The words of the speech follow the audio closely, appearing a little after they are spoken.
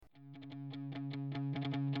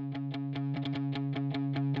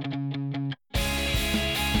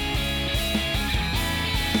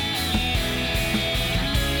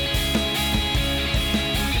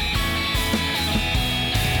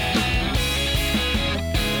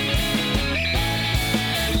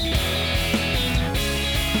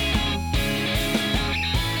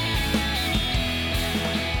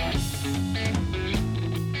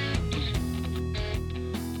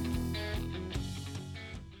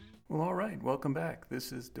Well, all right. Welcome back.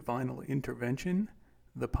 This is Divinal Intervention,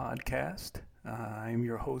 the podcast. I'm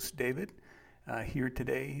your host, David, here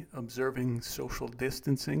today observing social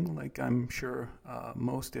distancing like I'm sure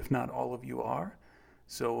most, if not all of you are.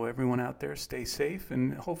 So everyone out there, stay safe,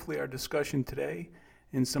 and hopefully our discussion today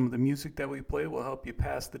and some of the music that we play will help you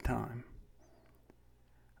pass the time.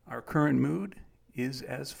 Our current mood is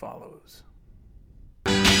as follows.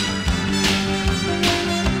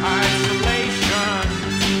 Isolation.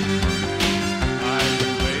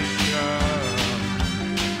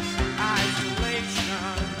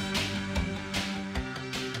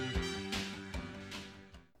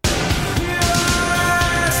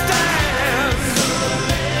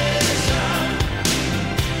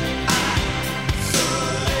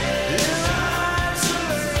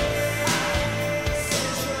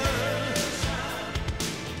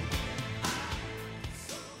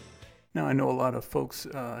 Now, I know a lot of folks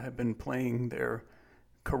have been playing their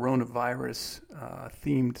coronavirus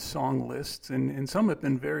themed song lists, and some have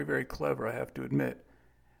been very, very clever, I have to admit.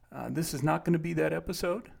 This is not going to be that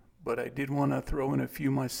episode, but I did want to throw in a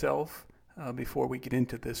few myself before we get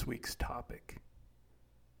into this week's topic.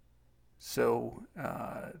 So,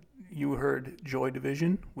 you heard Joy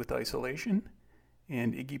Division with Isolation,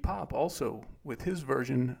 and Iggy Pop also with his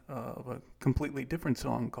version of a completely different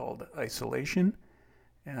song called Isolation.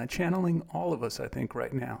 Channeling all of us, I think,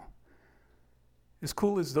 right now. As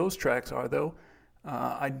cool as those tracks are, though,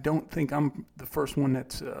 I don't think I'm the first one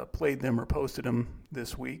that's played them or posted them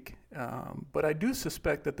this week. But I do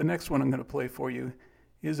suspect that the next one I'm going to play for you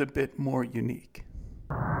is a bit more unique.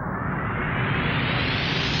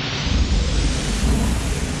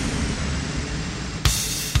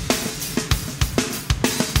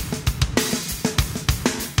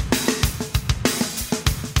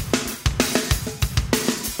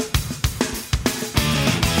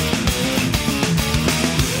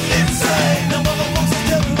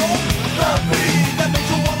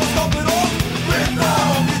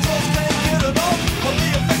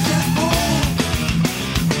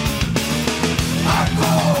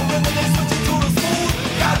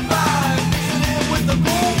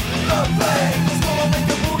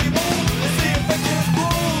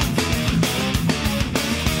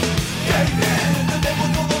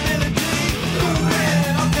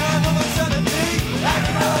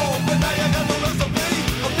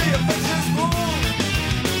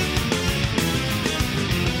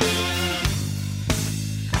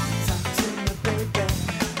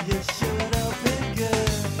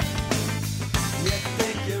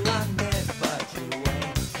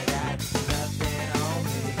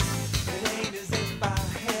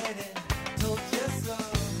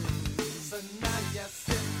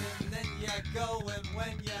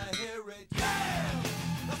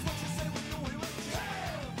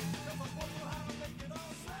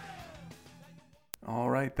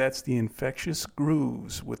 That's the Infectious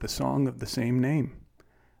Grooves with a song of the same name.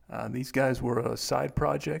 These guys were a side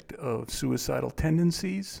project of Suicidal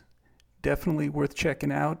Tendencies. Definitely worth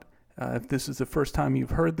checking out. If this is the first time you've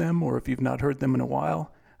heard them, or if you've not heard them in a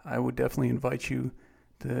while, I would definitely invite you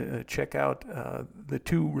to check out the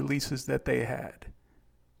two releases that they had.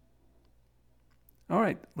 All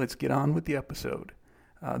right, let's get on with the episode.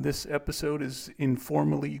 This episode is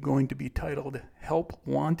informally going to be titled Help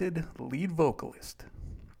Wanted Lead Vocalist.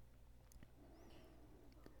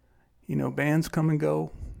 You know, bands come and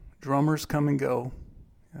go, drummers come and go,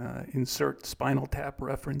 insert Spinal Tap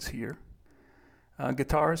reference here.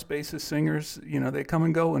 Guitarists, bassists, singers, you know, they come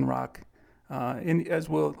and go in rock, as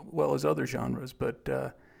well as other genres,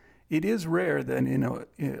 but it is rare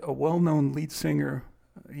that a well-known lead singer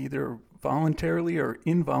either voluntarily or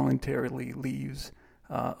involuntarily leaves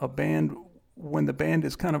a band when the band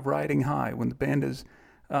is kind of riding high, when the band is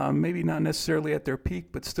maybe not necessarily at their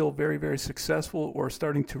peak, but still very, very successful or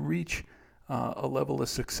starting to reach a level of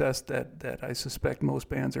success that I suspect most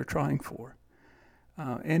bands are trying for.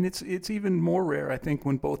 And it's even more rare, I think,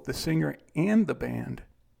 when both the singer and the band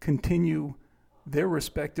continue their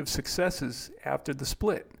respective successes after the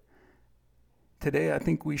split. Today, I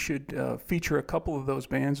think we should feature a couple of those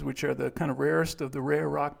bands, which are the kind of rarest of the rare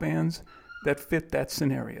rock bands that fit that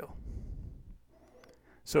scenario.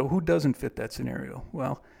 So who doesn't fit that scenario?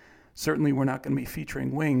 Well, certainly we're not going to be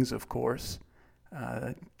featuring Wings, of course.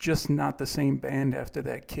 Just not the same band after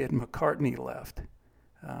that kid McCartney left.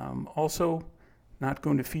 Also, not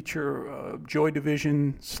going to feature Joy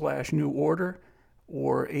Division / New Order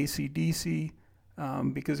or AC/DC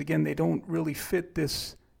because, again, they don't really fit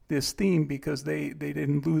this theme because they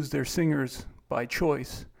didn't lose their singers by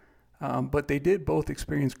choice. But they did both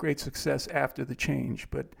experience great success after the change.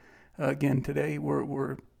 But again, today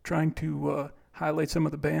we're trying to highlight some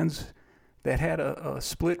of the bands that had a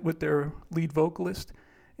split with their lead vocalist,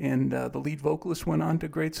 and the lead vocalist went on to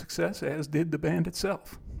great success, as did the band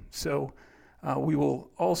itself. So we will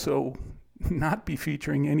also not be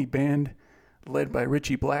featuring any band led by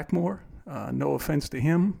Ritchie Blackmore. No offense to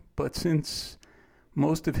him, but since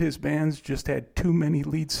most of his bands just had too many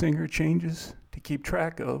lead singer changes to keep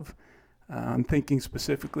track of, I'm thinking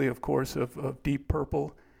specifically, of course, of Deep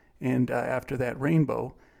Purple and after that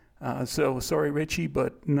Rainbow. So sorry, Ritchie,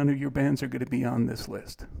 but none of your bands are going to be on this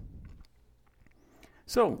list.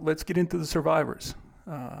 So let's get into the survivors.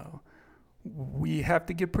 We have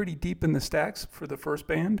to get pretty deep in the stacks for the first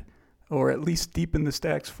band, or at least deep in the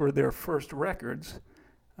stacks for their first records.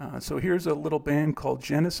 So here's a little band called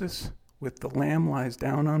Genesis with The Lamb Lies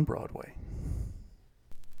Down on Broadway.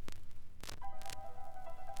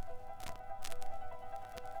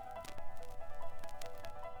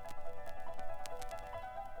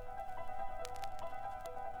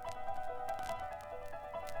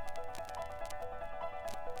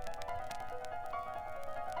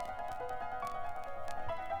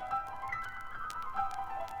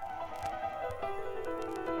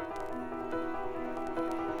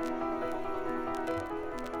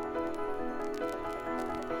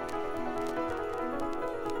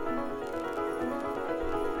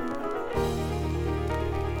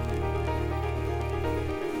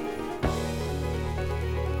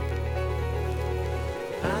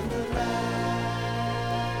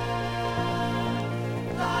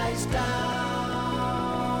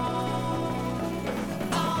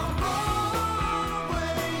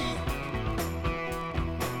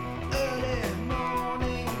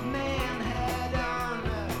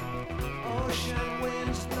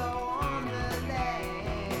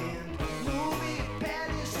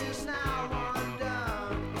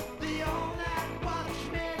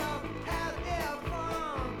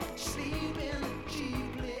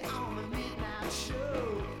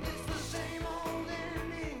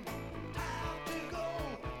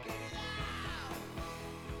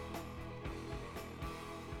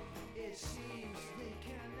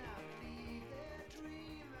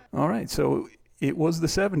 All right, so it was the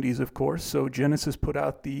 70s, of course, so Genesis put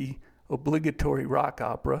out the obligatory rock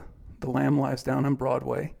opera, The Lamb Lies Down on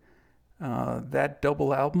Broadway. That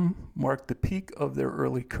double album marked the peak of their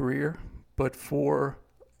early career, but for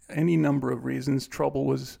any number of reasons, trouble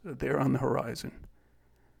was there on the horizon.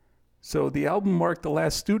 So the album marked the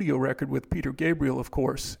last studio record with Peter Gabriel, of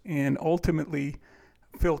course, and ultimately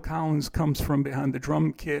Phil Collins comes from behind the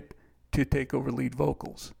drum kit to take over lead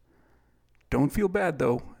vocals. Don't feel bad,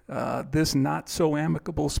 though. This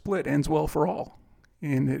not-so-amicable split ends well for all.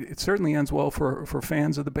 And it certainly ends well for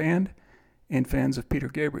fans of the band and fans of Peter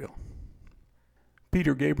Gabriel.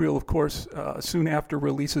 Peter Gabriel, of course, soon after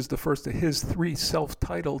releases the first of his 3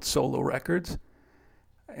 self-titled solo records.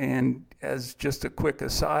 And as just a quick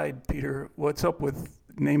aside, Peter, what's up with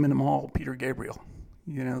naming them all Peter Gabriel?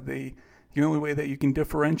 You know, the only way that you can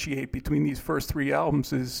differentiate between these first 3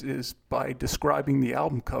 albums is by describing the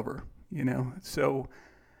album cover. You know, so,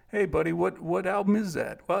 hey, buddy, what album is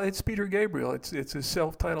that? Well, it's Peter Gabriel. It's his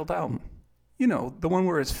self-titled album. You know, the one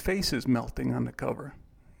where his face is melting on the cover.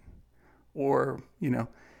 Or, you know,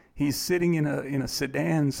 he's sitting in a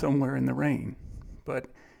sedan somewhere in the rain. But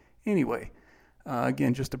anyway,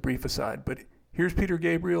 again, just a brief aside. But here's Peter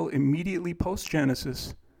Gabriel immediately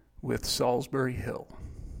post-Genesis with Salisbury Hill.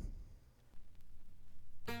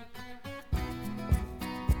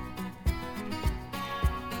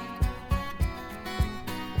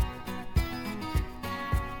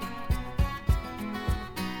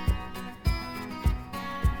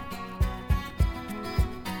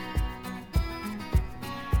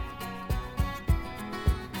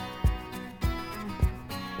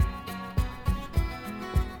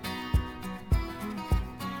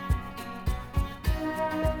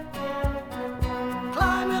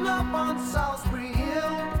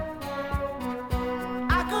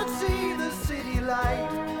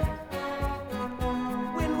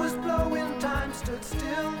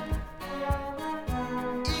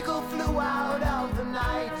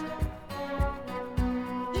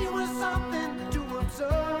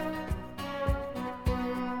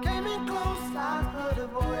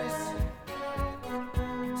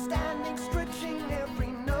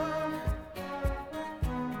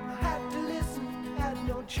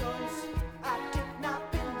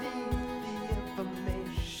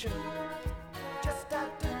 Just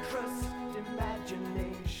had to trust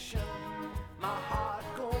imagination. My heart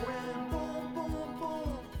going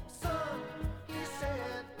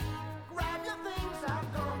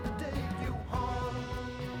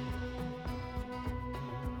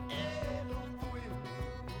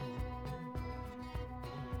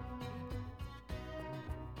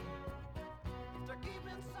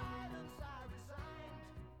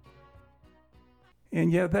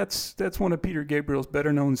And yeah, that's one of Peter Gabriel's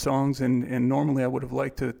better known songs, and normally I would have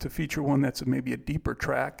liked to feature one that's maybe a deeper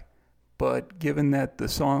track, but given that the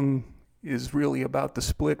song is really about the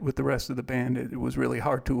split with the rest of the band, it was really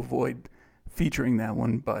hard to avoid featuring that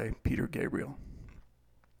one by Peter Gabriel.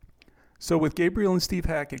 So with Gabriel and Steve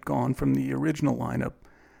Hackett gone from the original lineup,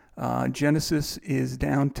 Genesis is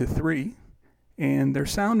down to 3, and their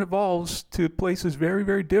sound evolves to places very,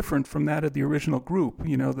 very different from that of the original group.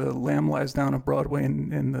 You know, the Lamb Lies Down on Broadway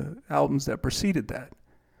and the albums that preceded that.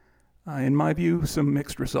 In my view, some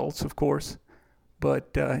mixed results, of course, but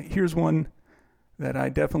here's one that I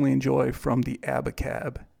definitely enjoy from the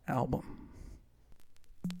Abacab album.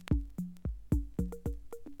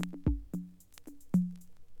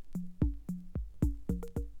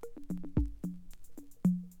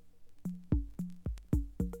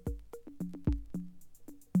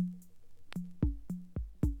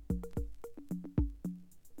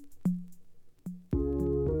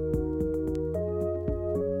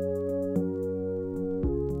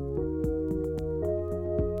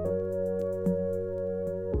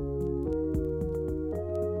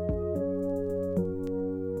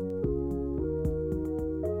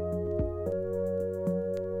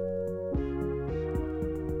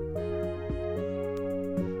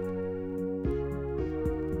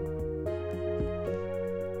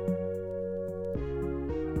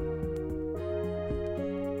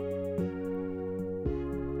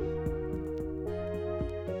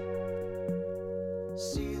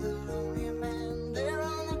 See the lonely man there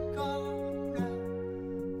on the corner.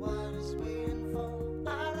 What he's waiting for,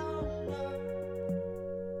 I don't know.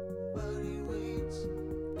 But he waits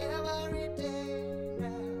every day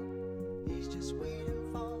now. He's just waiting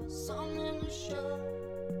for something to show.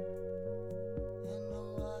 And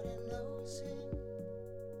nobody knows him.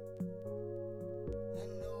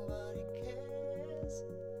 And nobody cares.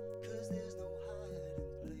 'Cause there's no hiding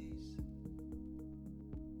place.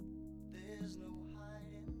 There's no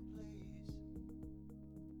hiding place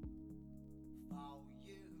for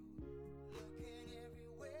you. Looking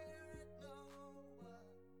everywhere at no one.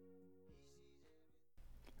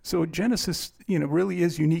 So Genesis, really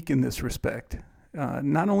is unique in this respect.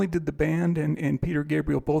 Not only did the band and Peter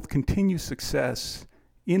Gabriel both continue success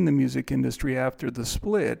in the music industry after the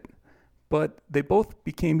split, but they both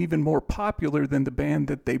became even more popular than the band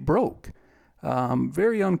that they broke.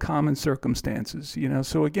 Very uncommon circumstances,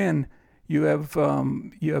 So again, you have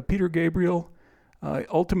Peter Gabriel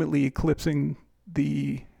ultimately eclipsing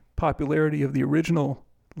the popularity of the original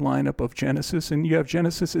lineup of Genesis, and you have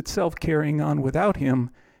Genesis itself carrying on without him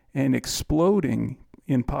and exploding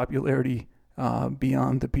in popularity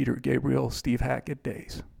beyond the Peter Gabriel, Steve Hackett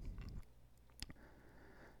days.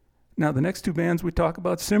 Now, the next two bands we talk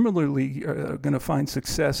about similarly are going to find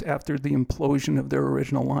success after the implosion of their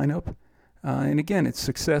original lineup. And again, it's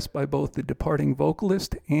success by both the departing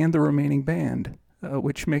vocalist and the remaining band,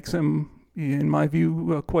 which makes them, in my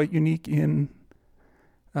view, quite unique in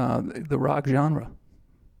the rock genre.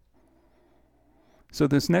 So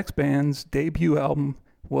this next band's debut album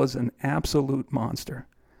was an absolute monster.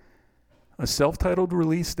 A self-titled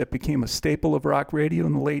release that became a staple of rock radio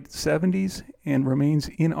in the late 70s and remains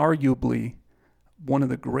inarguably one of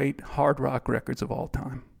the great hard rock records of all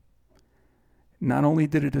time. Not only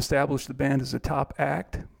did it establish the band as a top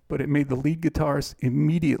act, but it made the lead guitarist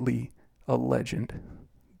immediately a legend.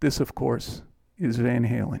 This, of course, is Van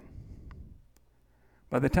Halen.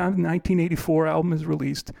 By the time the 1984 album is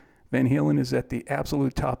released, Van Halen is at the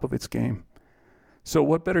absolute top of its game. So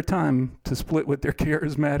what better time to split with their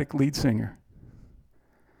charismatic lead singer?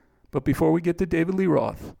 But before we get to David Lee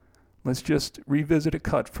Roth, let's just revisit a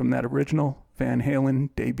cut from that original Van Halen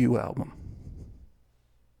debut album.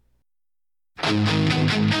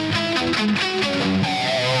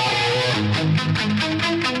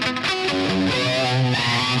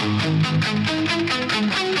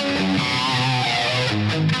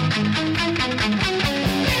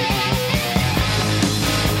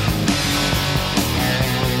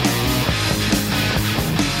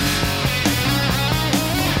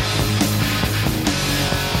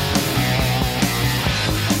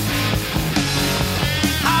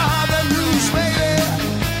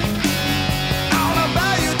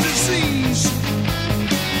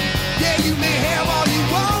 Yeah, you may have all you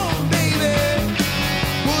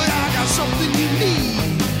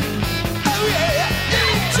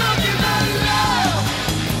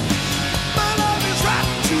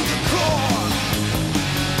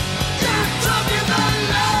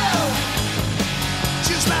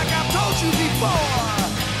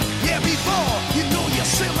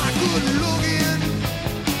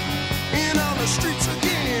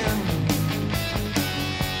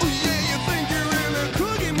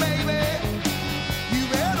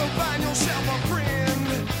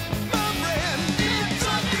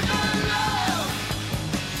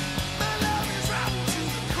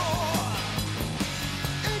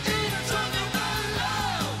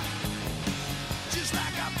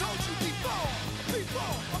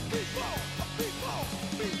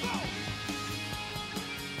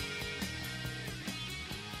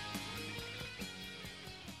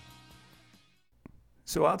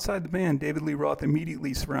So outside the band, David Lee Roth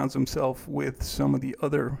immediately surrounds himself with some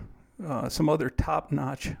other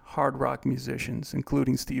top-notch hard rock musicians,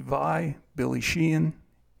 including Steve Vai, Billy Sheehan,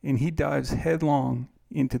 and he dives headlong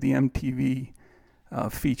into the MTV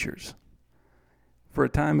features. For a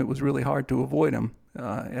time, it was really hard to avoid him,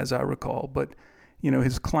 as I recall, but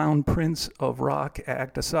his Clown Prince of Rock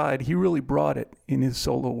act aside, he really brought it in his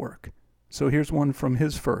solo work. So here's one from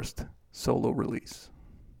his first solo release.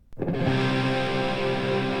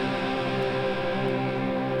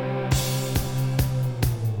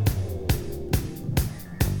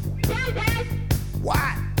 What?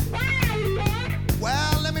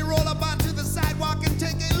 Well, let me roll up onto the sidewalk and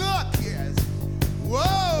take a look. Yes.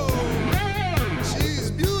 Whoa!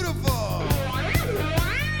 She's beautiful.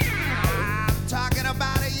 I'm talking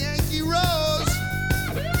about a Yankee Rose.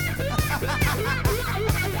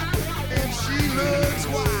 And she looks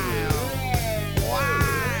wild.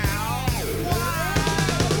 Wild. Wild.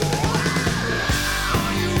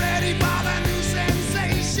 Are you ready for the new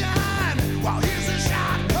sensation? Well, here's a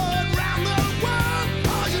shot heard round the world.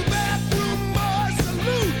 All you bathroom boys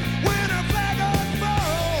salute when her flag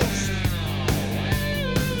unfolds.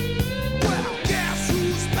 Well, guess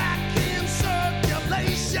who's back in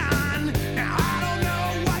circulation? Now, I don't know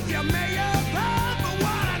what you may have heard, but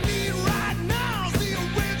what I need right now is the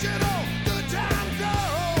original Good Time Go.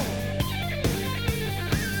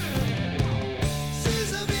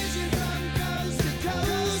 She's a vision from coast to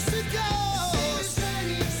coast to coast.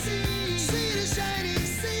 See the shining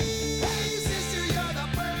sea. Hey, sister, you're the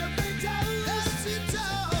perfect toast to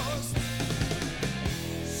toast.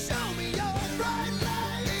 Show me your bright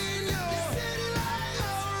light in your city light.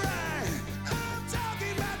 Alright, I'm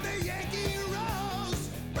talking about the Yankee Rose.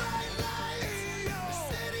 Bright light in your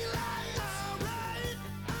city light. Alright,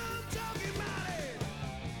 I'm talking about it.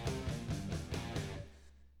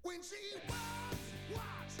 When she walks,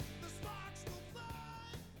 watch the sparks will fly.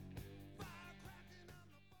 Fire cracking on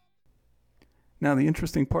the Now, the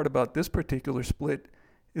interesting part about this particular split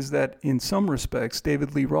is that in some respects,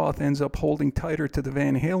 David Lee Roth ends up holding tighter to the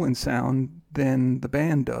Van Halen sound than the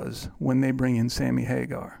band does when they bring in Sammy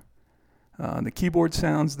Hagar. The keyboard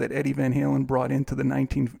sounds that Eddie Van Halen brought into the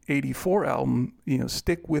 1984 album,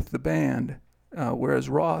 stick with the band, whereas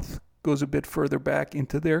Roth goes a bit further back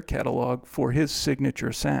into their catalog for his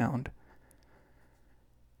signature sound.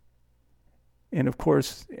 And of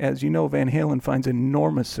course, as you know, Van Halen finds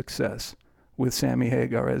enormous success with Sammy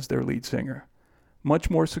Hagar as their lead singer.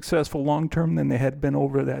 Much more successful long-term than they had been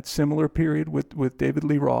over that similar period with David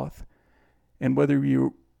Lee Roth. And whether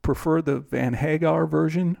you prefer the Van Hagar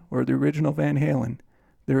version or the original Van Halen,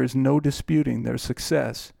 there is no disputing their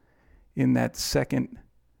success in that second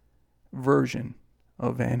version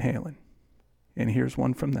of Van Halen. And here's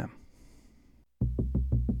one from them.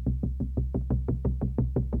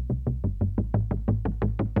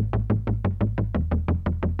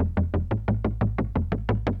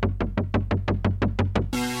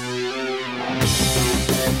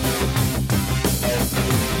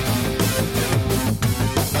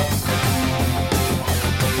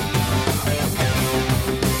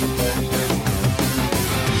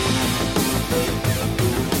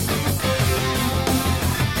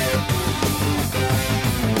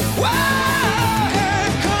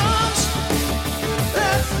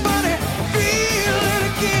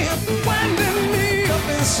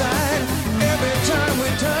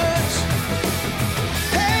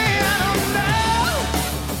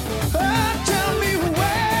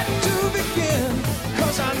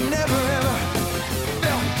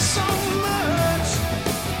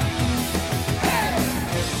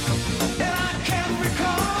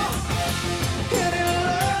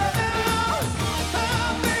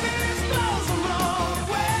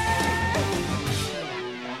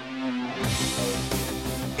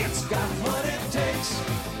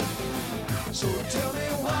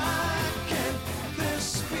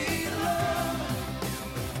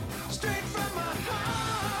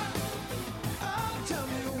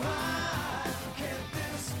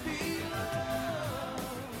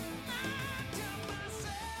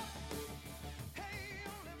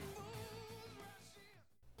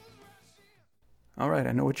 All right,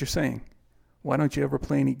 I know what you're saying. Why don't you ever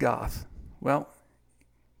play any goth? Well,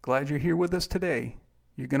 glad you're here with us today.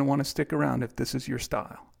 You're going to want to stick around if this is your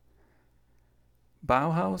style.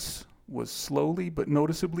 Bauhaus was slowly but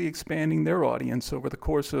noticeably expanding their audience over the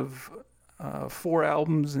course of 4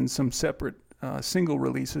 albums and some separate single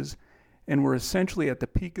releases, and were essentially at the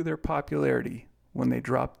peak of their popularity when they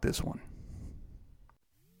dropped this one.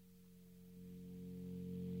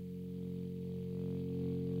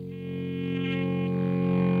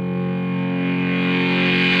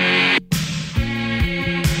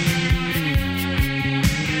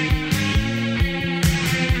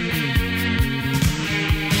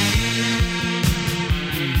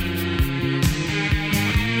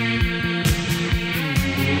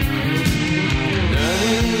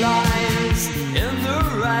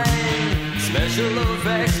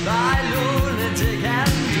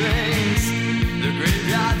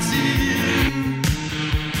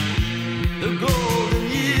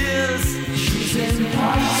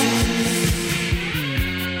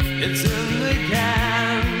 It's in the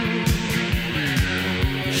can.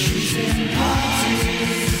 She's in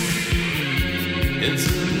parties. It's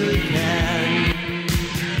in the can.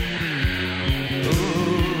 Ooh.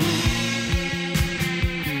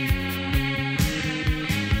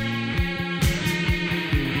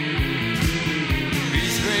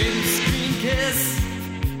 Restrained screen kiss.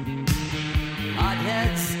 Hot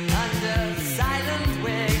heads under silent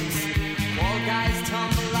wigs. All guys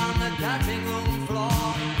tumble on the cutting room floor.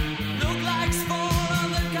 Look like spawn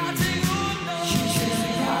on the cutting room door. She's in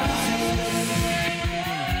the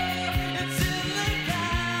it's in the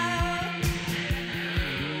can.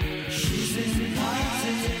 She's in the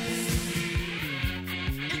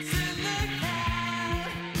it's in the can.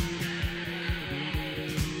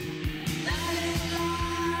 Night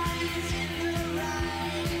lies in the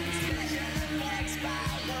rise. Vision effects by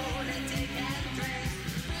lunatic and dress.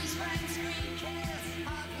 Whose friends scream kiss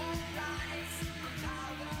of headlines.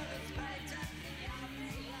 Power is bright and the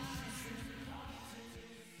obvious.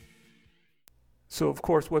 So, of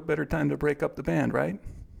course, what better time to break up the band, right?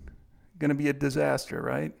 Gonna be a disaster,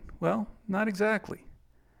 right? Well, not exactly.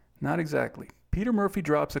 Not exactly. Peter Murphy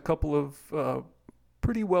drops a couple of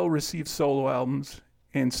pretty well-received solo albums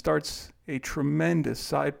and starts a tremendous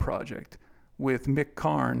side project with Mick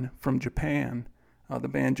Karn from Japan, the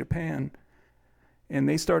band Japan. And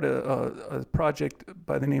they start a project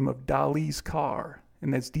by the name of Dali's Car,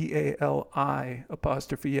 and that's D-A-L-I'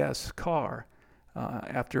 Car,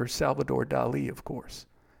 after Salvador Dali, of course.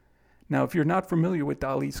 Now, if you're not familiar with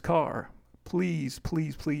Dali's Car, please,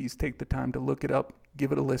 please, please take the time to look it up,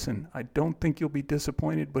 give it a listen. I don't think you'll be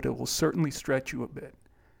disappointed, but it will certainly stretch you a bit.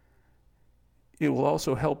 It will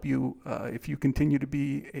also help you if you continue to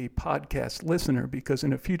be a podcast listener, because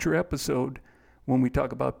in a future episode, when we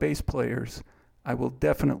talk about bass players, I will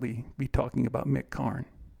definitely be talking about Mick Karn.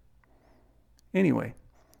 Anyway,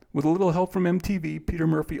 with a little help from MTV, Peter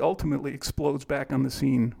Murphy ultimately explodes back on the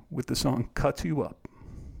scene with the song Cuts You Up.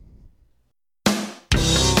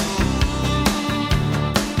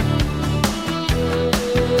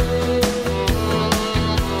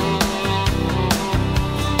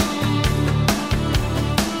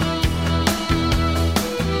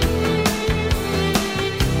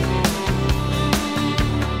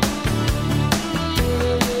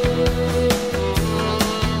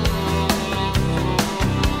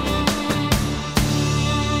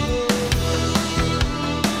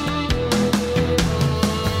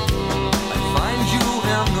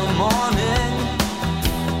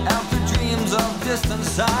 Distant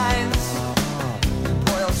signs. You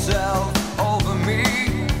pour yourself over me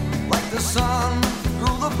like the sun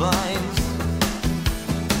through the blinds.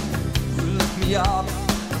 You lift me up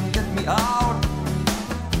and get me out.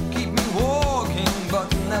 Keep me walking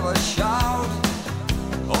but never shout.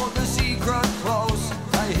 Hold the secret close,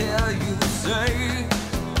 I hear you say.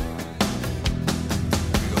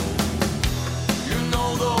 You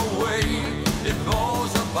know the way it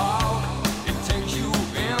goes about. It takes you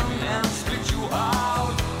in and spits you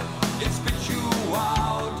out. It spits you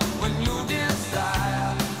out when you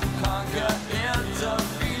desire to conquer it, to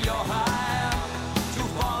feel your high. To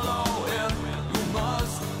follow it, you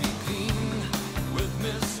must be clean with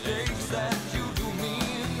mistakes that you do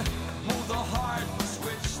mean. Move the heart,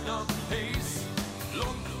 switch the pace.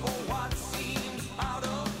 Look for what seems out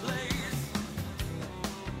of place.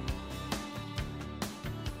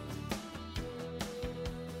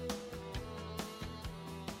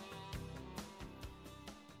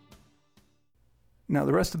 Now,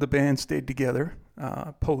 the rest of the band stayed together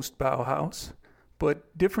post-Bauhaus,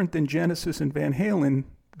 but different than Genesis and Van Halen,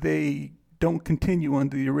 they don't continue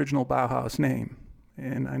under the original Bauhaus name.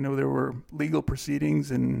 And I know there were legal proceedings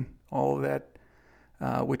and all of that,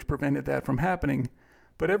 which prevented that from happening.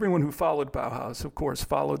 But everyone who followed Bauhaus, of course,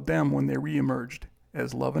 followed them when they reemerged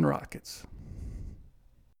as Love and Rockets.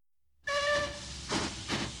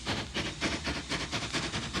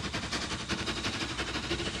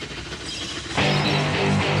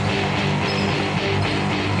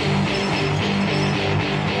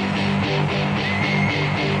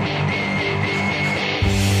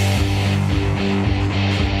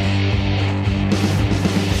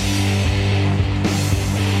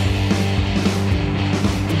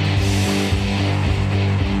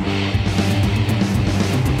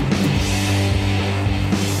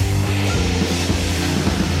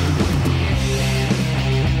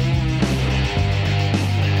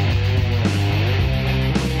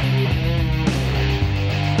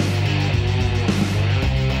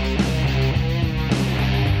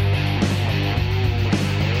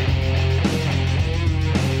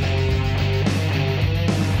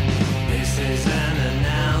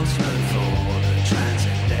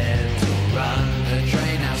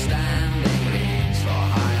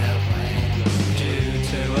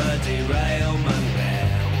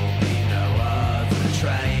 the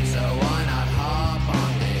train, so why not hop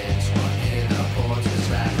on this one? Hear the porter's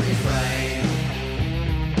rap refrain.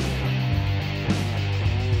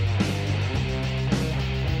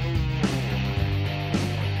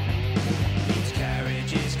 Each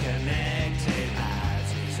carriage is connected, as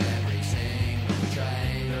is every single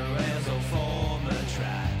train. The rails will form a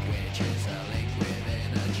track, which is a link within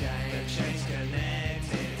a chain. The chain's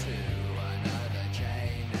connected to another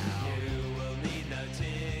chain now. You will need no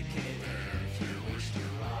ticket if you wish to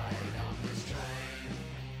ride on this train.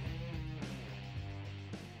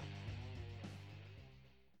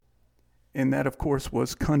 And that, of course,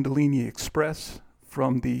 was Kundalini Express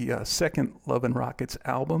from the second Love and Rockets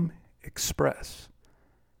album, Express.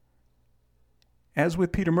 As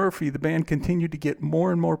with Peter Murphy, the band continued to get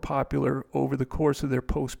more and more popular over the course of their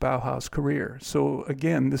post-Bauhaus career. So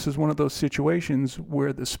again, this is one of those situations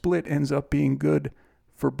where the split ends up being good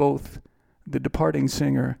for both the departing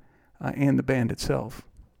singer and the band itself.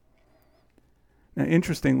 Now,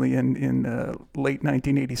 interestingly, in late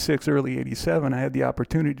 1986, early 87, I had the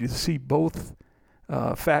opportunity to see both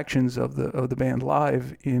factions of the band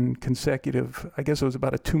live in consecutive, I guess it was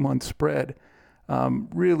about a 2-month spread.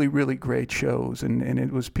 Really, really great shows. And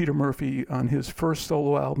it was Peter Murphy on his first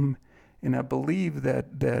solo album, and I believe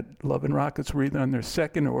that Love and Rockets were either on their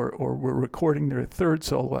second or were recording their third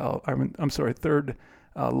solo album. Third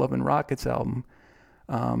Love and Rockets album.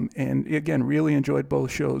 And again, really enjoyed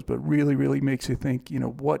both shows, but really, really makes you think,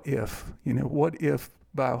 what if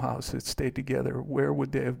Bauhaus had stayed together? Where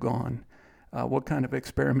would they have gone? What kind of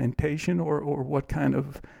experimentation or what kind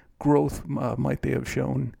of growth might they have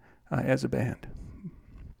shown as a band?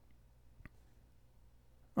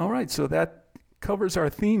 All right, so that covers our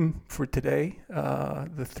theme for today.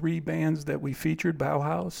 The 3 bands that we featured,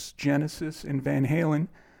 Bauhaus, Genesis, and Van Halen.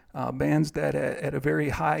 Bands that at a very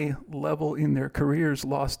high level in their careers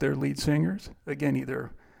lost their lead singers. Again,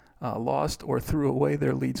 either lost or threw away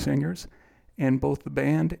their lead singers. And both the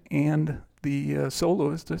band and the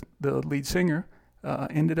soloist, the lead singer,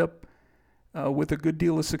 ended up with a good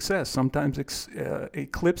deal of success, sometimes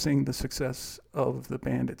eclipsing the success of the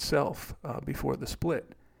band itself before the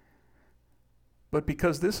split. But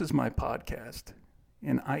because this is my podcast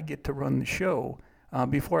and I get to run the show,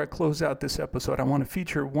 before I close out this episode, I want to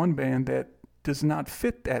feature one band that does not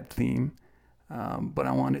fit that theme, but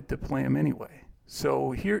I wanted to play them anyway.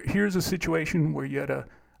 So here's a situation where you had a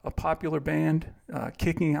popular band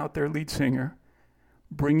kicking out their lead singer,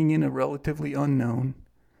 bringing in a relatively unknown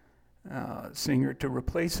singer to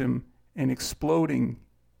replace him, and exploding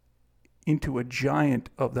into a giant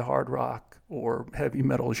of the hard rock or heavy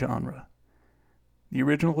metal genre. The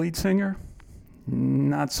original lead singer,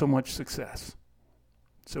 not so much success.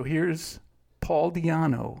 So here's Paul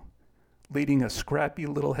Di'Anno leading a scrappy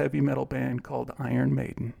little heavy metal band called Iron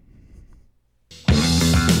Maiden.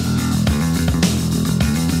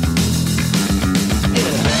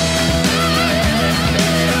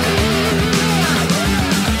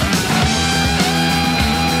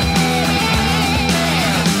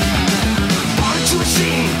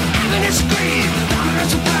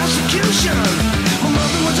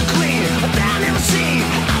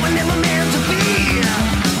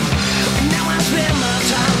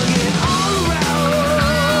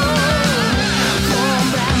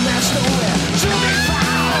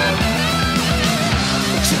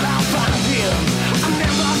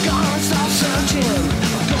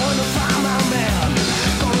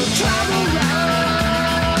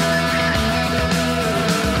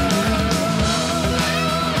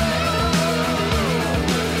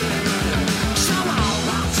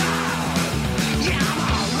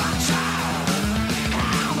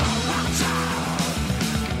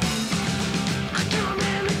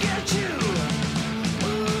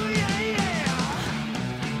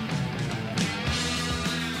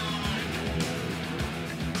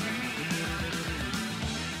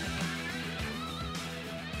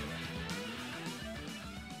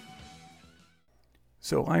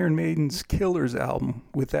 So Iron Maiden's Killers album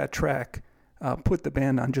with that track put the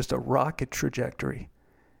band on just a rocket trajectory.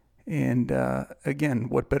 And again,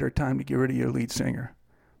 what better time to get rid of your lead singer?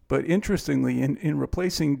 But interestingly, in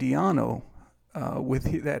replacing Di'Anno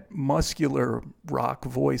with that muscular rock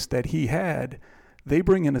voice that he had, they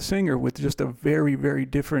bring in a singer with just a very, very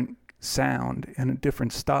different sound and a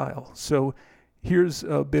different style. So here's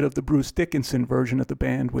a bit of the Bruce Dickinson version of the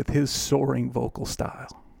band with his soaring vocal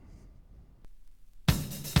style.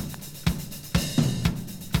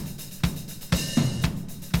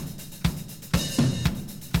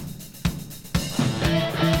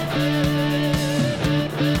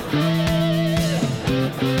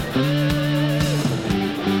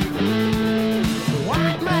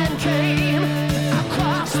 White man came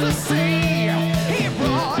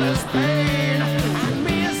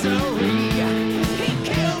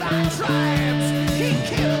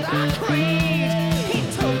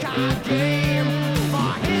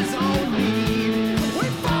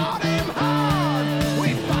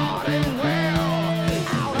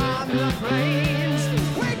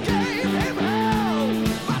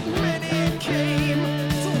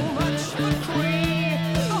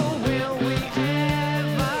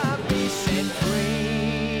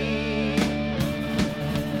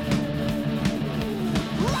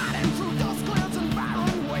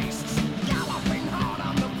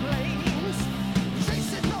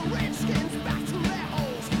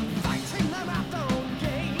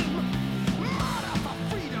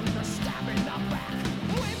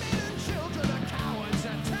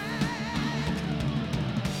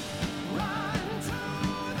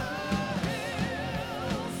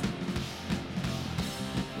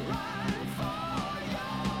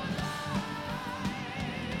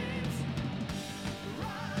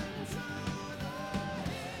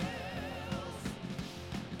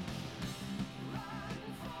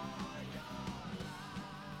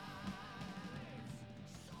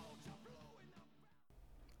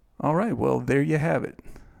All right, well, there you have it.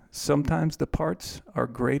 Sometimes the parts are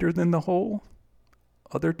greater than the whole,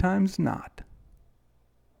 other times not.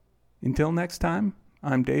 Until next time,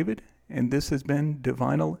 I'm David, and this has been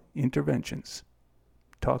Divinal Interventions.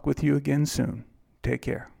 Talk with you again soon. Take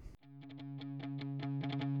care.